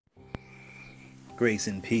Grace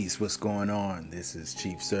and peace. What's going on? This is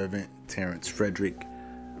Chief Servant Terrence Frederick.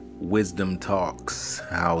 Wisdom Talks.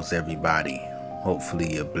 How's everybody?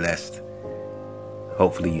 Hopefully you're blessed.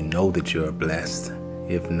 Hopefully you know that you're blessed.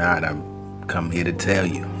 If not, I've come here to tell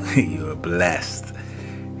you you're blessed.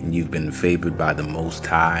 And you've been favored by the Most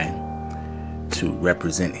High to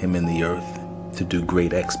represent Him in the earth, to do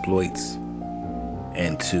great exploits,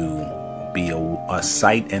 and to be a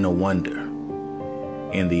sight and a wonder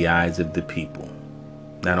in the eyes of the people.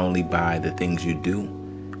 Not only by the things you do,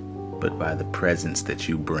 but by the presence that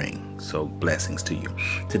you bring. So blessings to you.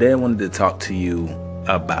 Today I wanted to talk to you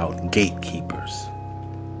about gatekeepers.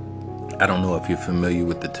 I don't know if you're familiar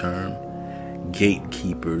with the term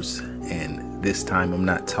gatekeepers, and this time I'm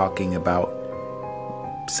not talking about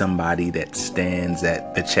somebody that stands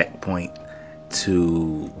at the checkpoint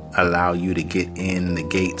to allow you to get in the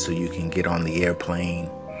gate so you can get on the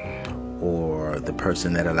airplane, or the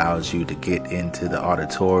person that allows you to get into the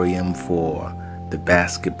auditorium for the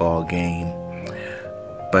basketball game.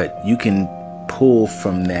 But you can pull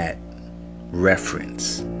from that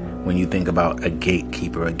reference when you think about a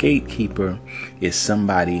gatekeeper. A gatekeeper is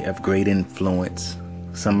somebody of great influence,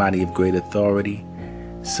 somebody of great authority,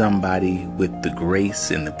 somebody with the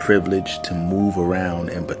grace and the privilege to move around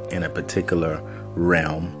in a particular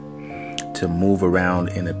realm, to move around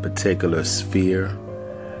in a particular sphere,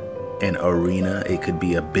 an arena. It could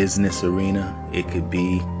be a business arena, it could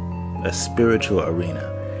be a spiritual arena,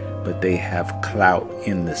 but they have clout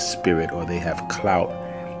in the spirit, or they have clout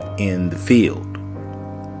in the field.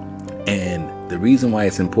 And the reason why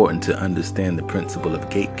it's important to understand the principle of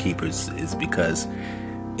gatekeepers is because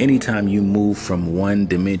anytime you move from one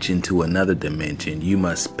dimension to another dimension, you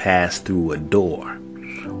must pass through a door,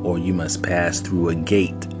 or you must pass through a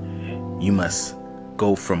gate. You must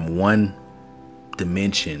go from one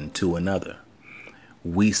dimension to another.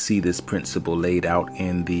 We see this principle laid out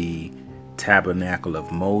in the tabernacle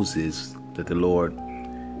of Moses, that the Lord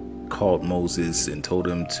called Moses and told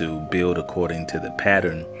him to build according to the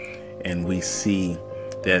pattern. And we see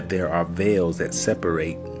that there are veils that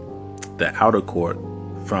separate the outer court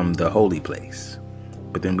from the holy place.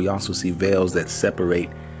 But then we also see veils that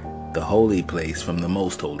separate the holy place from the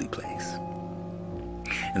most holy place.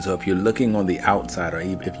 And so if you're looking on the outside, or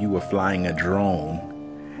if you were flying a drone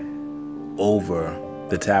over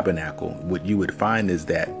the tabernacle, what you would find is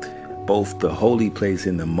that both the holy place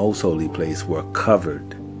and the most holy place were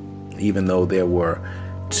covered. Even though they were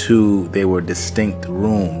distinct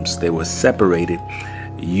rooms, they were separated,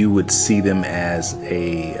 you would see them as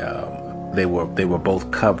they were both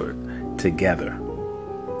covered together.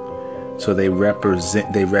 So they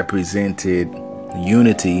represented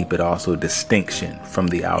unity, but also distinction from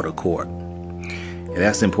the outer court. And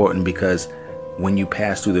that's important because when you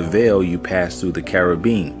pass through the veil, you pass through the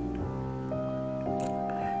cherubim,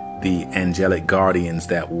 the angelic guardians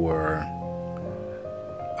that were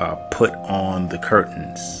put on the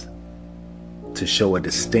curtains to show a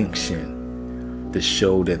distinction, to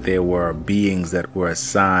show that there were beings that were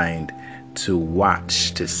assigned to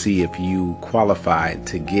watch to see if you qualified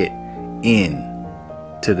to get in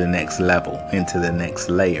to the next level, into the next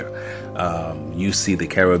layer. You see the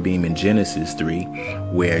cherubim in Genesis 3,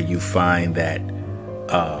 where you find that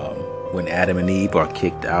when Adam and Eve are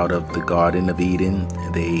kicked out of the Garden of Eden,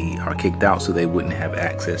 they are kicked out so they wouldn't have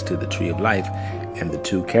access to the tree of life. And the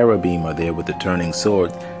two cherubim are there with the turning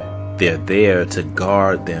swords. They're there to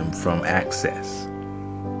guard them from access.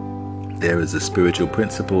 There is a spiritual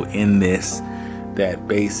principle in this that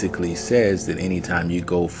basically says that anytime you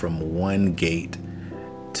go from one gate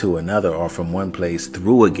to another, or from one place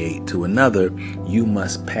through a gate to another, you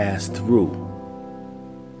must pass through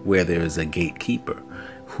where there is a gatekeeper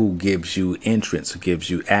who gives you entrance, who gives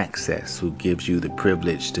you access, who gives you the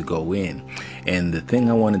privilege to go in. And the thing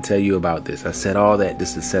I want to tell you about this, I said all that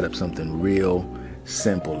just to set up something real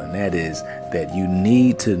simple, and that is that you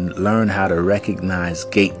need to learn how to recognize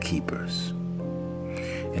gatekeepers.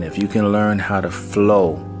 And if you can learn how to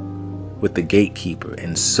flow with the gatekeeper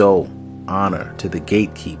and sow honor to the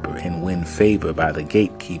gatekeeper and win favor by the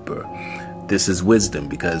gatekeeper, this is wisdom,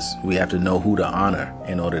 because we have to know who to honor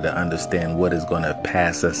in order to understand what is going to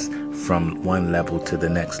pass us from one level to the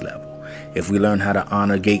next level. If we learn how to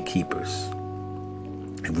honor gatekeepers,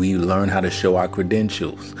 if we learn how to show our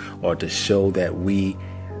credentials, or to show that we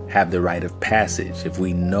have the rite of passage, if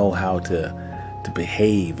we know how to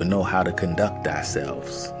behave and know how to conduct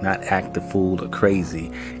ourselves, not act a fool or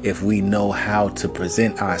crazy, if we know how to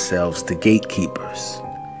present ourselves to gatekeepers,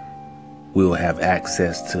 we will have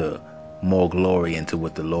access to more glory into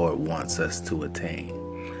what the Lord wants us to attain.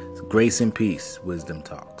 So grace and peace, Wisdom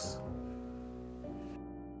Talks.